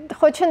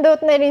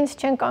խոչընդոտներ ինձ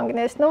չեն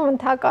կանգնեցնում,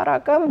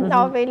 ընդհակառակը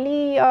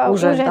ավելի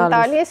ուժ են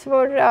տալիս,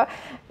 որ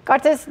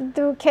կարծես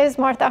դու քեզ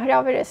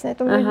մարտահրավեր ես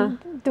նետում,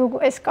 դու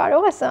այս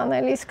կարող ես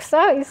անել, իսկ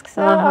սա,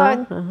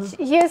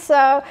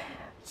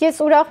 ես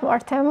ուրախ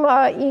մարդ եմ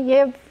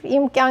եւ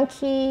իմ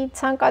կյանքի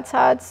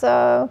ցանկացած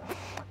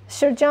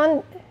շրջան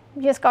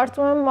ես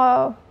կարծում եմ,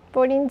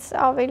 որ ինձ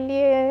ավելի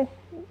է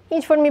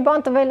ինչ որ մի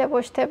բան տվել է,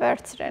 ոչ թե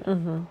վերցրել։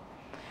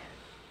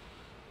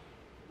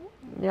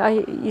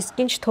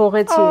 Իսկ ինչ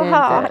թողեցի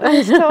այնտեղ։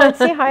 Ինչ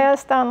թողեցի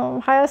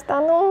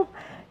Հայաստանում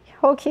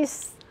հոգիս,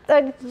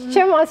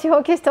 չեմ ասի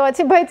հոգիս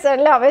թողեցի, բայց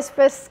լավ,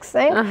 այսպես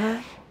սկսենք։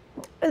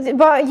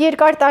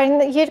 Երկար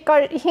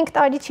 5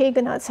 տարի չէի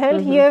գնացել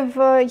եւ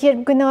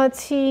երբ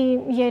գնացի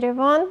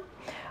Երևան,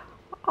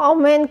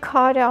 ամեն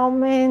քարը,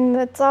 ամեն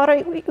ծառը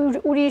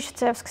ուրիշ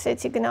ձև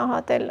սկսեցի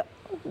գնահատել։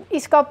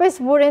 Իսկապես,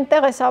 որ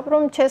այնտեղ ես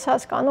ապրում, չես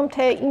հասկանում,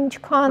 թե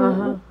ինչքան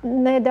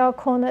է դա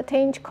քոնը,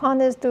 թե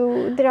ինչքան ես դու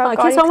դրա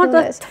կարիքն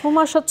ունես։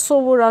 Թվում է շատ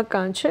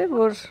սովորական, չէ՞,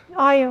 որ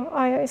Այո,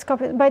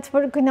 իսկապես, բայց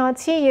որ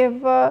գնացի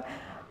եւ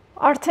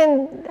արդեն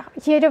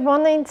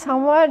Երևանը ինձ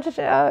համար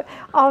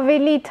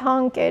ավելի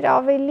թանկ էր,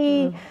 ավելի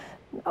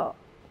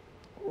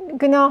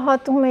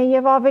գնահատում է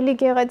եւ ավելի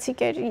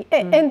գեղեցիկ էր։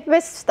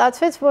 Այնպես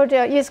ստացվեց, որ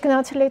ես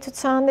գնացել էի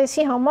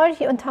ցուցահանդեսի համար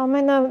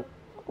ընդամենը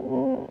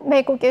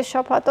 1.5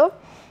 շաբաթով,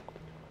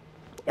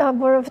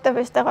 որովհետեւ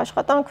այստեղ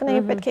աշխատանք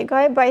ունեի, պետք է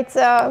գայի, բայց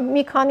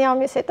մի քանի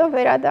ամիս հետո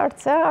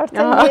վերադարձա,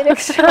 արդեն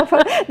 3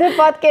 շաբաթ։ Դե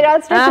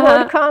պատկերացրեք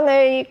որքան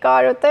էի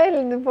կարոտել,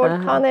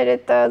 որքան էր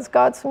այդ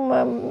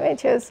զգացումը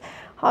մեջս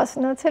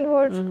հասունացել,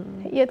 որ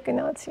իդ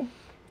գնացի։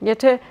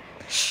 Եթե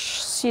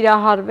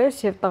սիրահարվես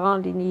եւ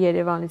տղան լինի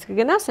Երևանից,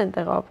 կգնաս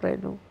այնտեղ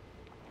ապրելու։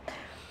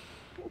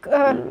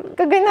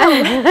 Կգնամ։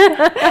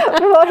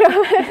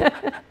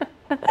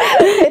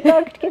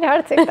 Հետաքրքիր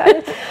հարց եք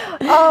տալիս։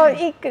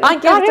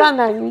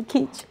 Անկեղծանանք մի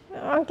քիչ։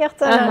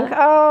 Անկեղծանանք։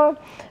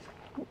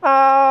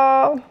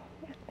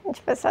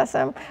 Ինչպես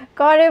ասեմ,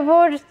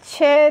 կարևոր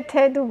չէ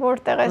թե դու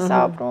որտեղ ես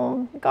ապրում,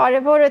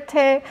 կարևորը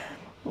թե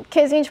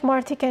քեզ ինչ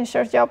մարդիկ են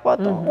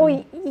շրջապատում։ Ու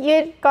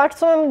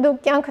կարծում եմ դու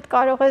կյանքդ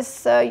կարող ես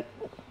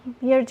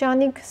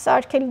երջանիկ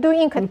սարքել, դու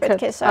ինքդ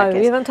պետք է սարքես։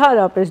 Այո, եւ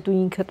ընդհանրապես դու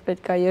ինքդ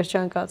պետք է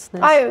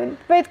երջանկացնես։ Այո,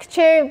 պետք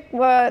չէ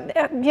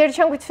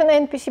երջանկությունը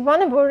այնպիսի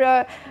բան է, որ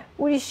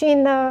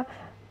ուրիշին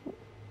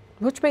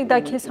ոչ մեկ դա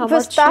քեզ համար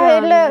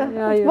վստահելը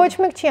ոչ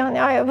մեկ չի անի,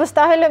 այո,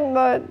 վստահելը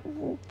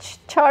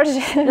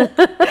չարժի։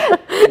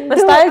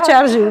 Վստահել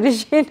չարժի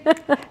ուրիշին։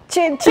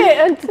 Չէ,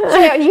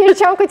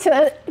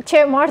 երջանկությունը,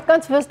 չէ,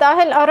 մարդկանց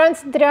վստահել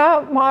առանց դրա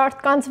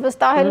մարդկանց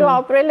վստահելու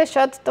ապրելը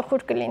շատ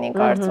տխուր կլինի,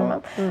 կարծում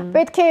եմ։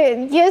 Պետք է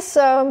ես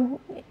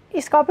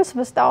իսկապես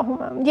վստահում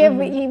եմ եւ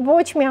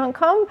ոչ մի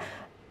անգամ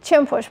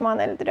չեմ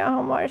փոշմանել դրա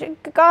համար։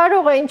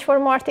 Կարող է ինչ որ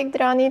մարդիկ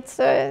դրանից,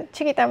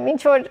 չգիտեմ,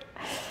 ինչ որ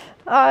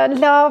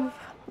լավ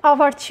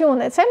ավարտ չի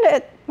ունեցել,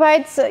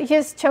 բայց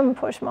ես չեմ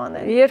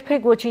փոշմանել։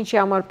 Երբեք ոչինչի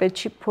համար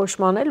պետք չի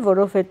փոշմանել,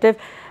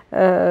 որովհետև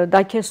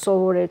դա քեզ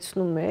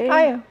սովորեցնում է,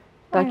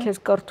 դա քեզ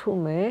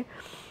կրթում է։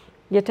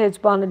 Եթե այս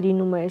բանը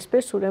լինում է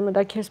այսպես, ուրեմն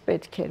դա քեզ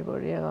պետք էր,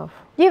 որ եղավ։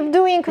 Եվ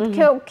դու ինքդ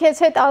քեզ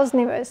հետ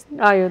ազնիվ ես։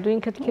 Այո, դու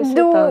ինքդ քեզ հետ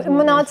ազնիվ ես։ Դու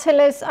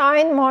մնացել ես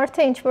այն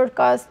մարդը, ինչ որ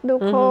կաս, դու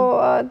քո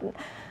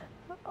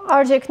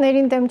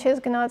արժեքներին դեմ չես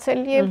գնացել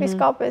եւ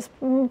իսկապես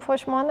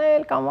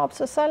փոշմանել կամ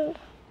ափսոսալ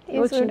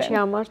ոչինչի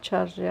համար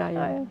չարժի,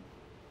 այո։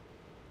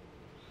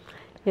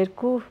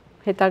 Երկու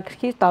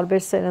հետաքրքիր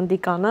տարբեր սերնդի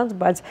կանանց,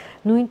 բայց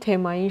նույն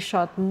թեմային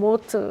շատ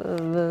մոտ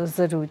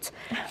զրույց։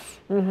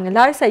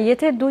 Լարիսա,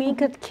 եթե դու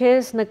ինքդ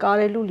քեզ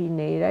նկարելու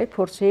լինեիր, այ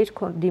փորձեիր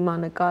քո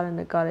դիմանկարը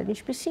նկարել,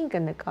 ինչպիսին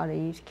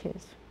կնկարեիր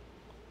քեզ։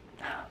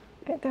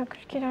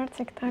 Հետաքրքիր հարց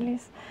եք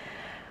տալիս։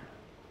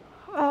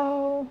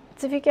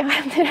 Ձվիկի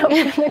հայմներով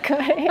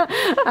նկարեի։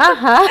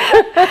 Ահա։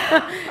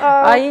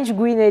 Այ ինչ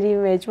գույների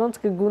մեջ,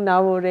 ոնց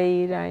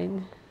կգունավորեիր այն։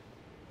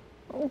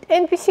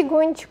 Այնպիսի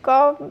գույն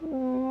չկա,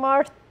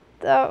 մարդ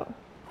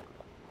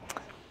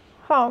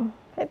հա,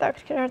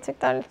 հետաքրքիր հարց եք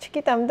տալիս,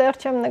 չգիտեմ, դեռ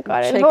չեմ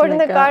նկարել, որ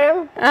նկարեմ,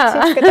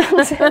 ցույց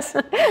կտամ ձեզ,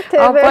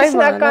 թե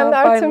վերջնական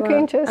արդյունքը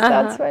ինչ է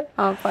ստացվել։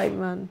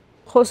 Անպայման։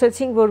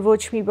 Խոսեցինք, որ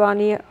ոչ մի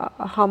բանի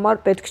համար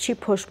պետք չի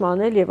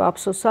փոշմանել եւ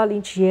ափսոսալ,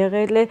 ինչ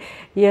եղել է,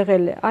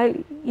 այլ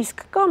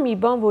իսկ կա մի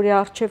բան, որի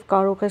առջեւ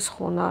կարող ես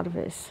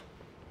խոնարհվես։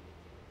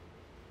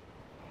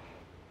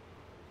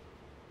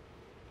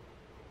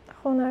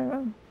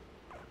 Խոնարհվեմ։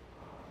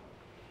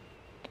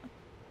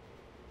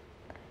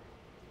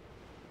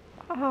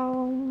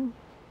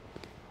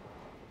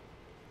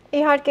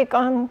 Իհարկե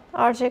կան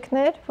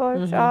արժեքներ, որ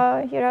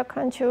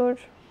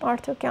յուրաքանչյուր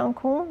մարդու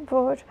կյանքում,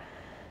 որ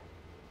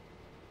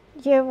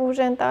եւ ուժ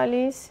են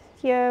տալիս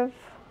եւ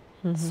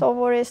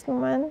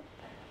սովորեցնում են,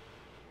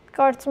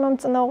 կարծում եմ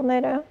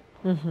ծնողները,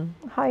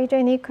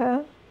 հայրենիքը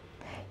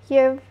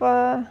եւ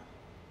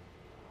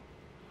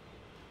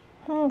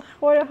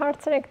խորը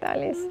հարցեր եք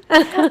տալիս։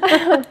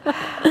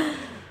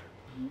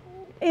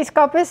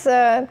 Իսկապես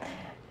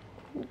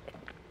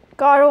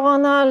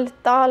կարողանալ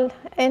տալ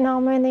այն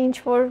ամենը, ինչ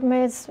որ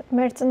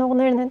մեր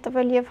ծնողներն են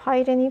տվել եւ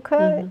հայրենիքը,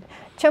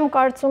 չեմ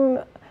կարծում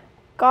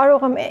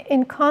կարող եմ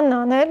այնքան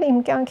անել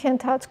իմ կյանքի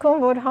ընթացքում,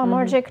 որ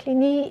համարժեք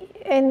լինի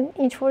այն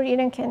ինչ որ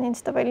իրենք են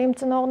ինձ տվել, իմ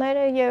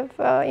ծնողները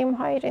եւ իմ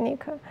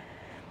հայրենիքը։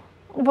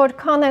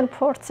 Որքան էլ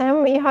փորձեմ,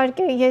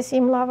 իհարկե ես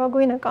իմ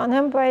լավագույնը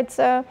կանեմ, բայց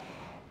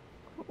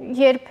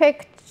երբեք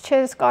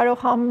չես կարող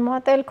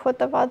համեմատել քո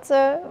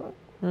տվածը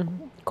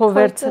քո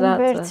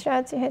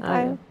վերցրածի հետ,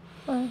 այո։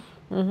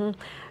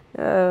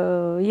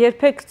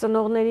 Երբեք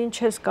ծնողներին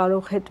չես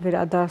կարող հետ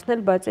վերադարձնել,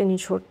 բայց այն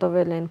ինչ որ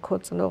տվել են քո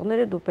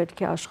ծնողները, դու պետք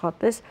է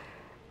աշխատես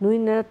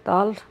նույնը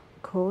տալ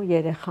քո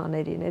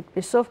երեխաներին,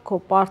 այդպեսով քո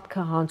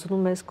պարտքը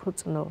հանձնում ես քո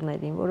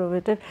ծնողներին,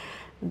 որովհետև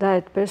դա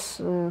այդպես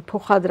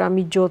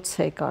փոխադրամիջոց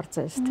է,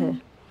 կարծես թե։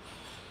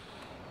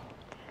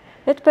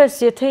 Այդպես,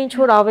 եթե ինչ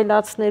որ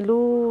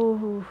ավելացնելու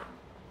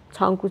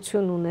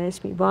ցանկություն ունես,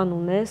 մի բան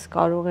ունես,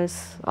 կարող ես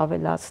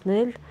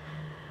ավելացնել,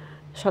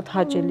 շատ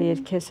հաճելի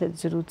էր քեզ հետ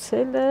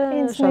զրուցելը,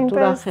 շատ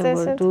ուրախ եմ,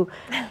 որ դու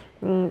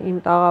իմ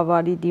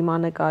տաղավարի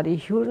դիմանկարի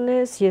հյուրն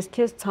ես, ես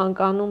քեզ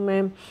ցանկանում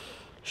եմ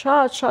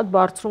շատ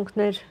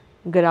բարձունքներ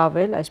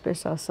գրավել, այսպես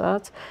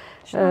ասած,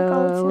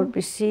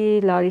 որպեսզի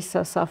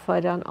Լարիսա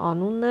Սաֆարյան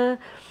անունը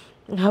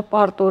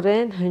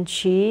հպարտորեն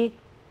հնչի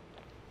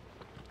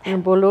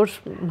բոլոր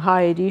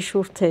հայերի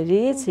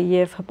շուրթերից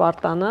եւ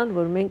հպարտանան,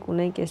 որ մենք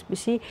ունենք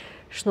այսպիսի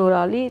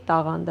շնորհալի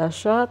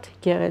տաղանդաշատ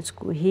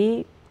գեղեցկուհի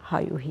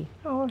հայուհի։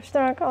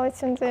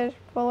 Շնորհակալություն ձեր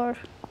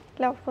բոլոր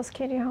լավ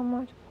խոսքերի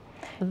համար։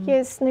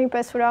 Ես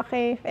նույնպես ուրախ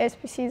եի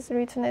այսպիսի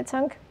զրույց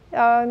ունեցանք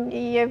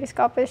եւ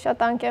իսկապես շատ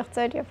անկեղծ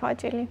էր եւ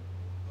հաճելի։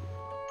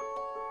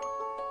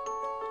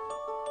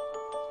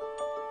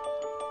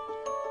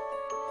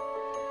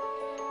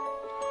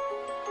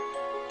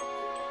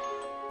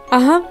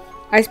 Ահա,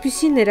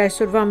 այսպիսին էր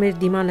այսօրվա մեր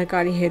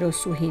դիմանկարի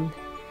հերոսուհին,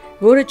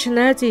 որը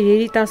չնայած իր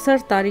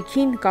երիտասարդ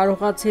տարիքին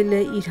կարողացել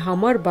է իր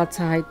համար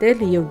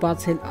բացահայտել եւ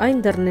բացել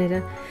այն դռները,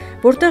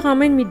 որտեղ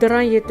ամեն մի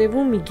դռան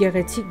ետևում մի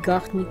գեղեցիկ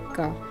գաղտնիք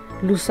կա,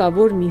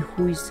 լուսավոր մի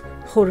հույս,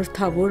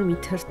 խորհրդավոր մի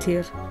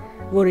թրթիռ,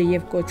 որը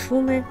եւ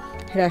կոչվում է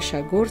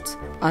հրաշագործ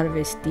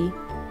արվեստի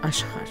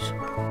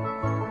աշխարհ։